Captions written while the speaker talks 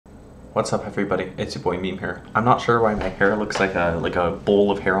What's up, everybody? It's your boy Meme here. I'm not sure why my hair looks like a bowl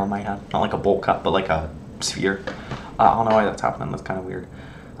of hair on my head. Not like a bowl cut, but like a sphere. I don't know why that's happening. That's kind of weird.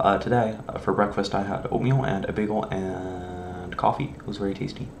 Today, for breakfast, I had oatmeal and a bagel and coffee. It was very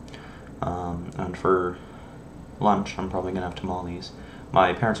tasty. And for lunch, I'm probably gonna have tamales.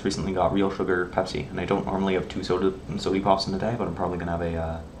 My parents recently got real sugar Pepsi, and I don't normally have two soda pops in a day, but I'm probably gonna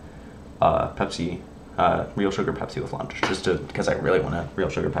have a Pepsi. Real sugar Pepsi with lunch, because I really want a real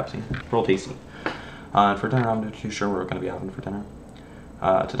sugar Pepsi. It's real tasty. And for dinner, I'm not too sure what we're going to be having for dinner.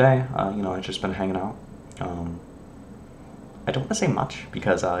 Today, I've just been hanging out. I don't want to say much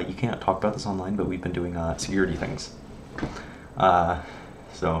because you can't talk about this online, but we've been doing security things.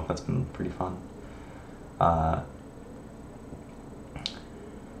 So that's been pretty fun. Oh.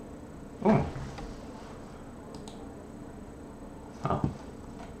 Oh.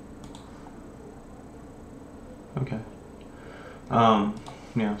 Okay.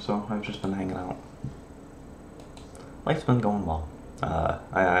 Yeah, so I've just been hanging out. Life's been going well.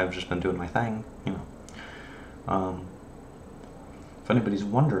 I've just been doing my thing, you know. If anybody's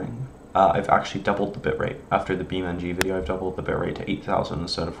wondering, I've actually doubled the bitrate. After the BeamNG video, I've doubled the bitrate to 8,000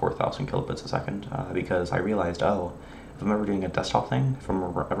 instead of 4,000 kilobits a second, because I realized, if I'm ever doing a desktop thing, if I'm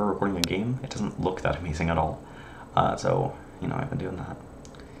ever recording a game, it doesn't look that amazing at all. So, I've been doing that.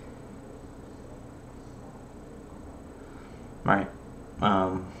 Right.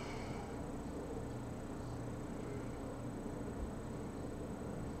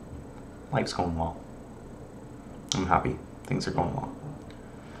 Life's going well. I'm happy. Things are going well.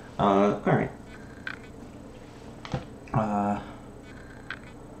 Alright. I'm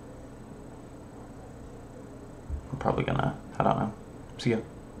probably gonna, I don't know. See ya.